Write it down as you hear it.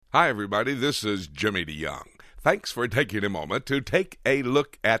Hi, everybody. This is Jimmy DeYoung. Thanks for taking a moment to take a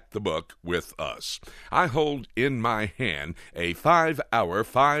look at the book with us. I hold in my hand a 5-hour,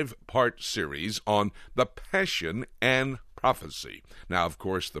 5-part series on the Passion and Prophecy. Now, of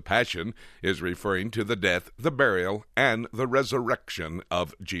course, the Passion is referring to the death, the burial, and the resurrection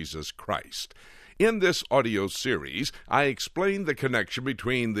of Jesus Christ. In this audio series, I explain the connection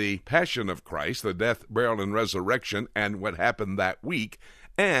between the Passion of Christ, the death, burial, and resurrection, and what happened that week,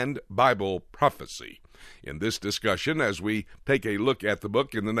 and Bible prophecy. In this discussion, as we take a look at the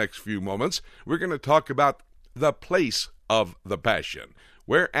book in the next few moments, we're going to talk about the place of the Passion,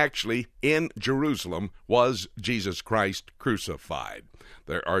 where actually in Jerusalem was Jesus Christ crucified.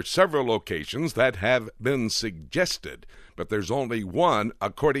 There are several locations that have been suggested, but there's only one,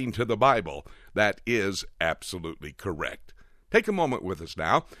 according to the Bible, that is absolutely correct. Take a moment with us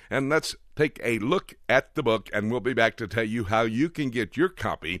now, and let's take a look at the book, and we'll be back to tell you how you can get your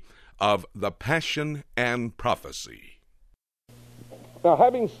copy of The Passion and Prophecy. Now,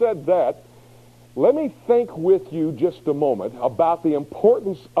 having said that, let me think with you just a moment about the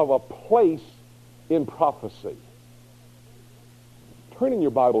importance of a place in prophecy. Turn in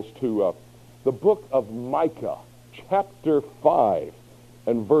your Bibles to the book of Micah, chapter 5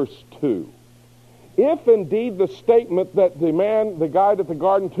 and verse 2. If indeed the statement that the guy at the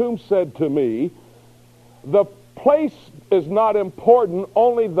garden tomb said to me, the place is not important,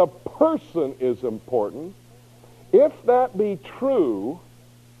 only the person is important, if that be true,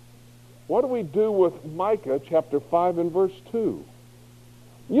 what do we do with Micah chapter 5 and verse 2?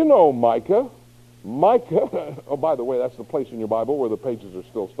 You know Micah. Oh, by the way, that's the place in your Bible where the pages are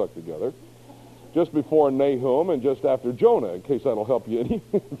still stuck together. Just before Nahum and just after Jonah, in case that'll help you any.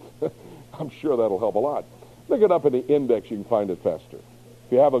 I'm sure that'll help a lot. Look it up in the index, you can find it faster.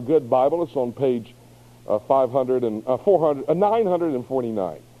 If you have a good Bible, it's on page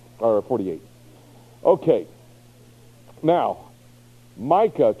 949, or 48. Okay. Now,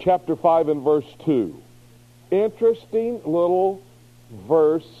 Micah chapter 5 and verse 2. Interesting little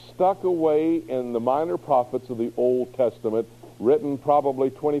verse stuck away in the minor prophets of the Old Testament, written probably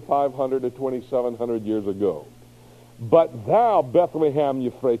 2,500 to 2,700 years ago. But thou, Bethlehem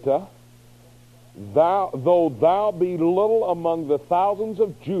Ephratah, though thou be little among the thousands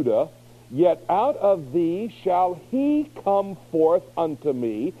of Judah, yet out of thee shall he come forth unto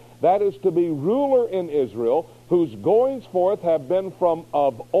me, that is to be ruler in Israel, whose goings forth have been from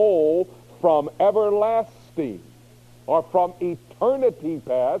of old, from everlasting, or from eternity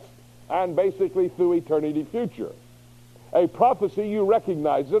past, and basically through eternity future. A prophecy, you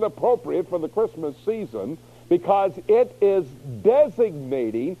recognize it, appropriate for the Christmas season, because it is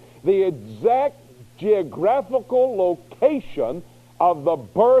designating the exact geographical location of the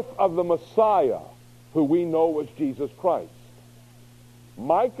birth of the Messiah, who we know was Jesus Christ.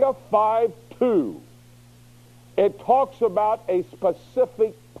 Micah 5:2. It talks about a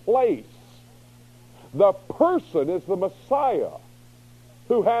specific place. The person is the Messiah,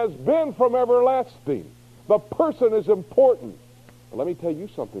 who has been from everlasting. The person is important. Let me tell you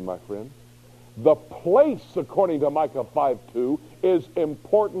something, my friend. The place, according to Micah 5:2, is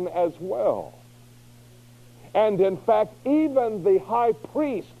important as well. And in fact, even the high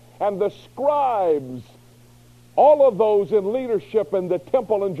priest and the scribes, all of those in leadership in the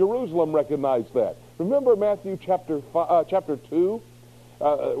temple in Jerusalem recognize that. Remember Matthew chapter 2,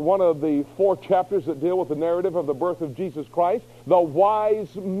 one of the 4 chapters that deal with the narrative of the birth of Jesus Christ? The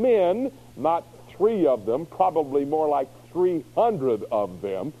wise men, not 3 of them, probably more like 300 of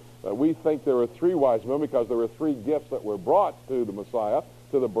them. We think there were 3 wise men because there were 3 gifts that were brought to the Messiah,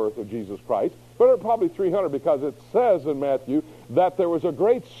 to the birth of Jesus Christ. But there are probably 300 because it says in Matthew that there was a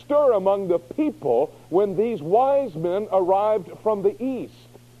great stir among the people when these wise men arrived from the east.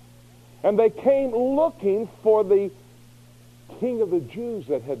 And they came looking for the King of the Jews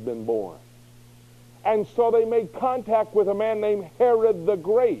that had been born. And so they made contact with a man named Herod the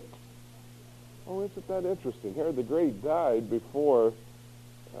Great. Oh, isn't that interesting? Herod the Great died before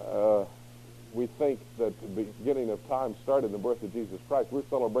we think that the beginning of time started in the birth of Jesus Christ. We're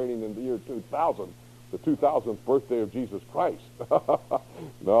celebrating in the year 2000, the 2000th birthday of Jesus Christ.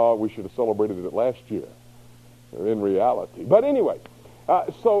 No, we should have celebrated it last year, in reality. But anyway,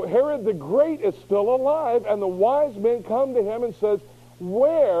 so Herod the Great is still alive, and the wise men come to him and says,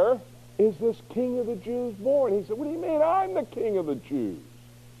 where is this King of the Jews born? He said, what do you mean? I'm the King of the Jews.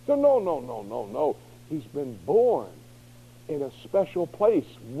 He said, no. He's been born in a special place.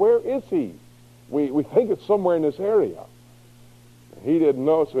 Where is he? We think it's somewhere in this area. He didn't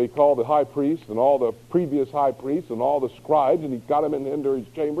know, so he called the high priest and all the previous high priests and all the scribes, and he got them into his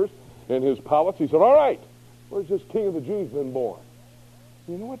chambers, in his palace. He said, all right, where's this King of the Jews been born?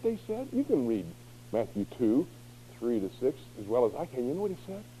 You know what they said? You can read Matthew 2, 3 to 6, as well as I can. You know what he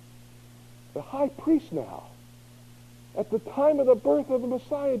said? The high priest now, at the time of the birth of the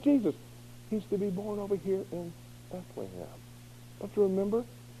Messiah, Jesus, he's to be born over here in Bethlehem. Don't you remember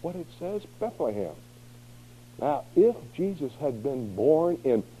what it says? Bethlehem. Now, if Jesus had been born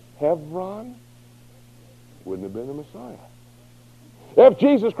in Hebron, wouldn't have been the Messiah. If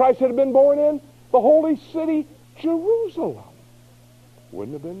Jesus Christ had been born in the holy city, Jerusalem,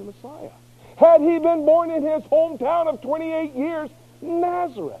 wouldn't have been the Messiah. Had he been born in his hometown of 28 years,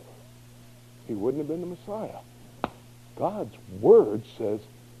 Nazareth, he wouldn't have been the Messiah. God's word says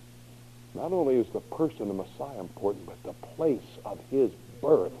not only is the person of the Messiah important, but the place of his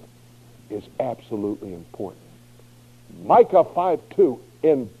birth is absolutely important. Micah 5:2,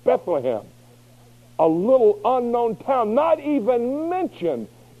 in Bethlehem, a little unknown town, not even mentioned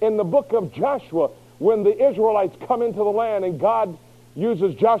in the book of Joshua, when the Israelites come into the land and God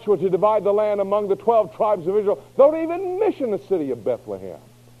uses Joshua to divide the land among the 12 tribes of Israel. Don't even mention the city of Bethlehem.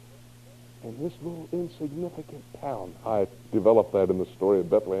 And this little insignificant town, I developed that in the story of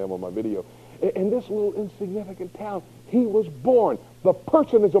Bethlehem on my video. In this little insignificant town, he was born. The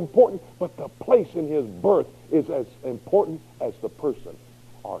person is important, but the place in his birth is as important as the person,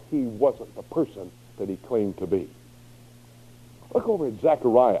 or he wasn't the person that he claimed to be. Look over at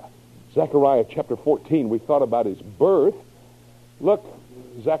Zechariah. Zechariah chapter 14. We thought about his birth. Look,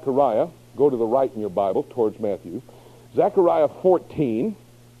 Zechariah, go to the right in your Bible towards Matthew. Zechariah 14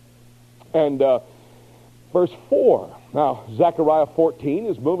 and verse 4. Now, Zechariah 14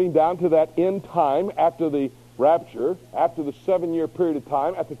 is moving down to that end time after the rapture, after the 7-year period of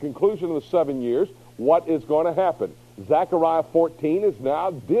time, at the conclusion of the 7 years, what is going to happen? Zechariah 14 is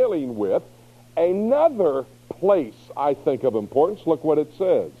now dealing with another place, I think, of importance. Look what it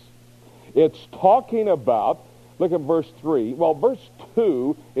says. It's talking about, look at verse 3. Well, verse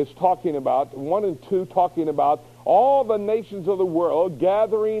 2 is talking about, 1 and 2 talking about all the nations of the world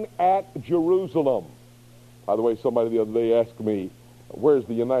gathering at Jerusalem. By the way, somebody the other day asked me, where's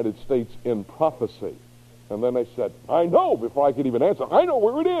the United States in prophecy? And then I said, I know, before I could even answer, I know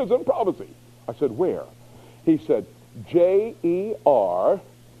where it is in prophecy. I said, where? He said, Jerusalem.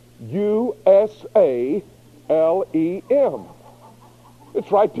 It's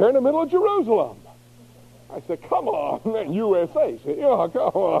right there in the middle of Jerusalem. I said, come on, man, USA. Said, oh,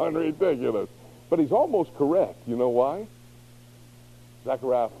 come on, ridiculous. But he's almost correct. You know why?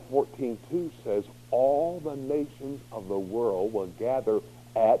 Zechariah 14:2 says, all the nations of the world will gather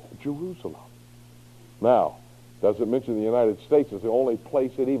at Jerusalem. Now, doesn't mention the United States as the only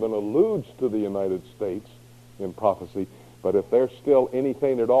place it even alludes to the United States in prophecy. But if there's still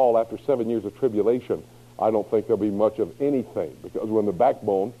anything at all after 7 years of tribulation, I don't think there'll be much of anything. Because when the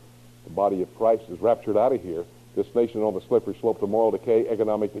backbone, the body of Christ, is raptured out of here, this nation on the slippery slope to moral decay,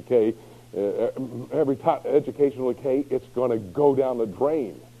 economic decay, every time educational decay, it's going to go down the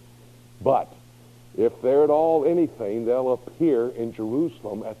drain. But if they're at all anything, they'll appear in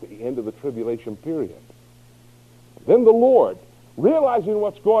Jerusalem at the end of the tribulation period. Then the Lord, realizing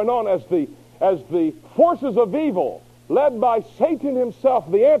what's going on as the forces of evil, led by Satan himself,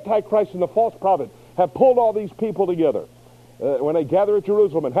 the Antichrist and the false prophet, have pulled all these people together. When they gather at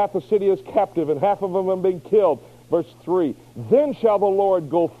Jerusalem, and half the city is captive, and half of them have been killed. Verse 3, then shall the Lord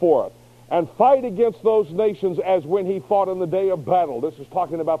go forth and fight against those nations as when he fought in the day of battle. This is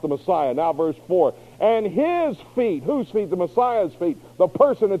talking about the Messiah. Now verse 4, and his feet, whose feet? The Messiah's feet. The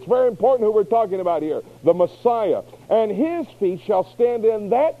person, it's very important who we're talking about here. The Messiah. And his feet shall stand in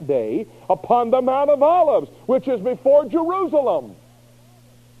that day upon the Mount of Olives, which is before Jerusalem,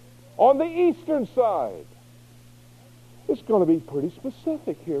 on the eastern side. It's going to be pretty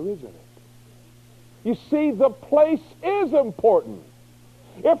specific here, isn't it? You see, the place is important.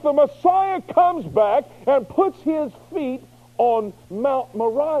 If the Messiah comes back and puts his feet on Mount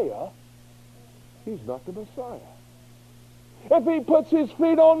Moriah, he's not the Messiah. If he puts his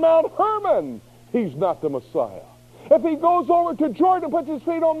feet on Mount Hermon, he's not the Messiah. If he goes over to Jordan and puts his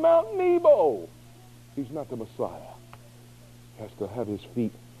feet on Mount Nebo, he's not the Messiah. He has to have his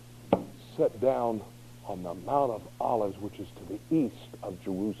feet set down on the Mount of Olives, which is to the east of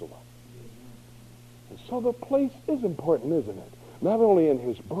Jerusalem. And so the place is important, isn't it? Not only in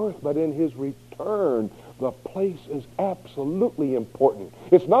his birth, but in his return. The place is absolutely important.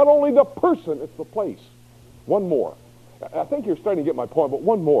 It's not only the person, it's the place. One more. I think you're starting to get my point, but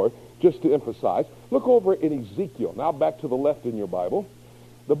one more, just to emphasize. Look over in Ezekiel. Now back to the left in your Bible.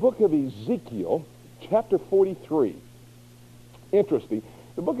 The book of Ezekiel, chapter 43. Interesting.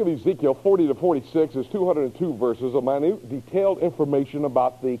 The book of Ezekiel, 40 to 46, is 202 verses of minute, detailed information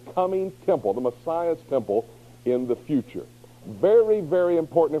about the coming temple, the Messiah's temple in the future. Very, very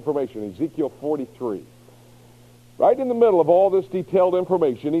important information. Ezekiel 43. Right in the middle of all this detailed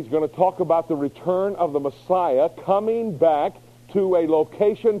information, he's going to talk about the return of the Messiah coming back to a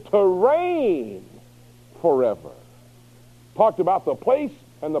location to reign forever. Talked about the place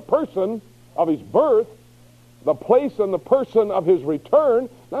and the person of his birth, the place and the person of his return.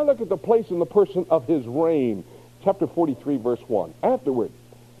 Now look at the place and the person of his reign. Chapter 43, verse 1. Afterward,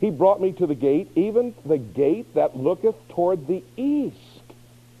 he brought me to the gate, even the gate that looketh toward the east.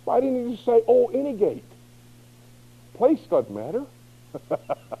 Why didn't he just say, oh, any gate? Place doesn't matter.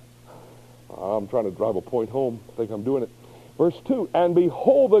 I'm trying to drive a point home. I think I'm doing it. Verse 2, and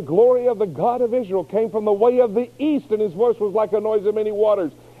behold, the glory of the God of Israel came from the way of the east, and his voice was like a noise of many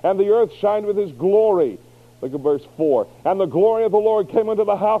waters, and the earth shined with his glory. Look at verse 4. And the glory of the Lord came into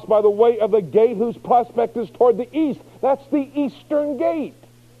the house by the way of the gate whose prospect is toward the east. That's the eastern gate.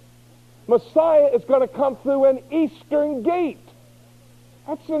 Messiah is going to come through an eastern gate.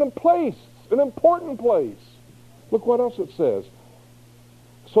 That's an important place. Look what else it says.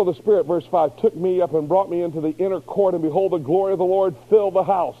 So the Spirit, verse 5, took me up and brought me into the inner court, and behold, the glory of the Lord filled the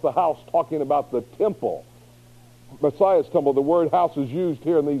house. The house talking about the temple. Messiah's temple. The word house is used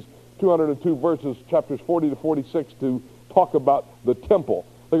here in these 202 verses, chapters 40 to 46, to talk about the temple.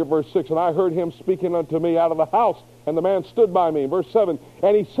 Look at verse 6. And I heard him speaking unto me out of the house, and the man stood by me. Verse 7.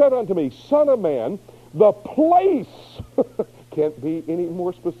 And he said unto me, Son of man, the place, can't be any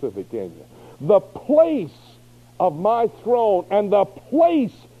more specific, can you? The place of my throne and the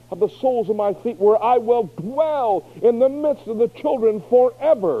place of the soles of my feet, where I will dwell in the midst of the children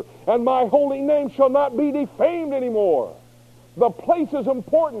forever, and my holy name shall not be defamed anymore. The place is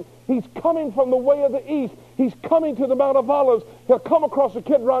important. He's coming from the way of the east. He's coming to the Mount of Olives. He'll come across the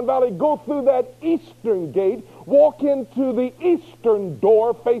Kidron Valley, go through that eastern gate, walk into the eastern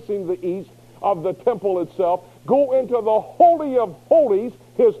door facing the east of the temple itself, go into the Holy of Holies,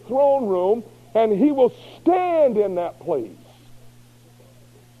 his throne room, and he will stand in that place.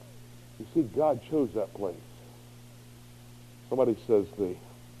 You see, God chose that place. Somebody says the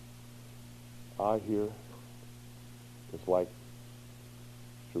eye here is like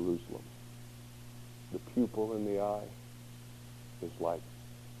Jerusalem. The pupil in the eye is like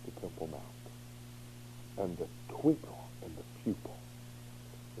the Temple Mount. And the twinkle in the pupil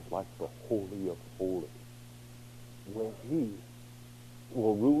is like the Holy of Holies, where he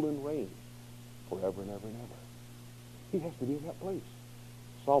will rule and reign forever and ever and ever. He has to be in that place.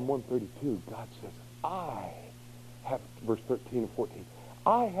 Psalm 132, God says, I have, verse 13 and 14,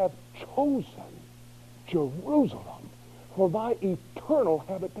 I have chosen Jerusalem for my eternal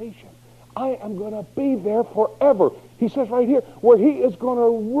habitation. I am going to be there forever. He says right here, where he is going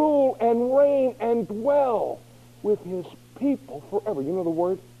to rule and reign and dwell with his people forever. You know the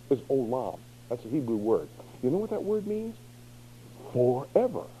word is olam. That's a Hebrew word. You know what that word means?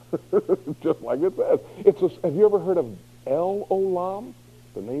 Forever. Just like it says. Have you ever heard of El Olam,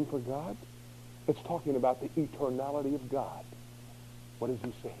 the name for God? It's talking about the eternality of God. What is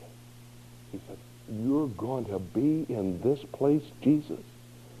he saying? He said, you're going to be in this place, Jesus,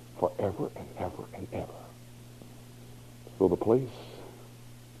 forever and ever and ever. So the place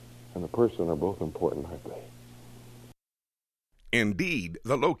and the person are both important, aren't they? Indeed,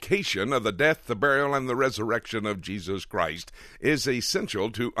 the location of the death, the burial, and the resurrection of Jesus Christ is essential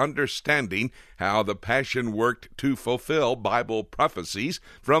to understanding how the Passion worked to fulfill Bible prophecies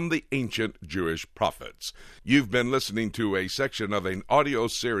from the ancient Jewish prophets. You've been listening to a section of an audio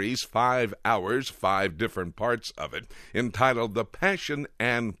series, 5 hours, 5 different parts of it, entitled The Passion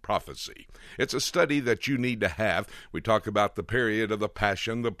and Prophecy. It's a study that you need to have. We talk about the period of the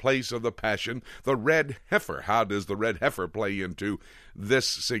Passion, the place of the Passion, the red heifer. How does the red heifer play into this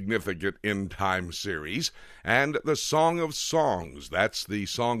significant end-time series, and the Song of Songs, that's the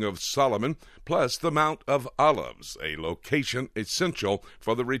Song of Solomon, plus the Mount of Olives, a location essential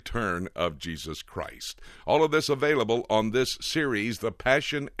for the return of Jesus Christ. All of this available on this series, The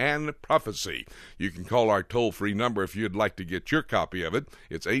Passion and Prophecy. You can call our toll-free number if you'd like to get your copy of it.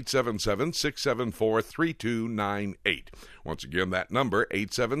 It's 877-674-3298. Once again, that number,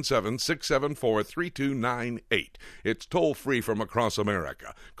 877-674-3298. It's toll-free from across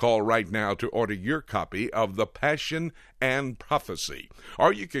America. Call right now to order your copy of The Passion and Prophecy.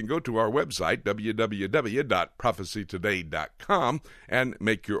 Or you can go to our website, www.prophecytoday.com, and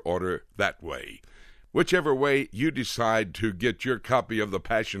make your order that way. Whichever way you decide to get your copy of The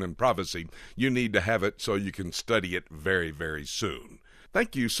Passion and Prophecy, you need to have it so you can study it very, very soon.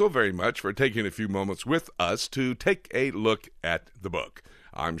 Thank you so very much for taking a few moments with us to take a look at the book.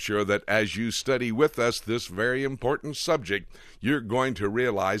 I'm sure that as you study with us this very important subject, you're going to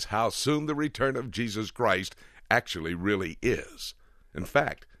realize how soon the return of Jesus Christ actually really is. In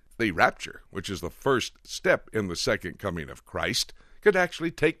fact, the rapture, which is the first step in the second coming of Christ, could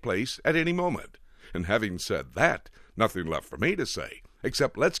actually take place at any moment. And having said that, nothing left for me to say,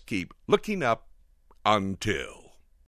 except let's keep looking up until...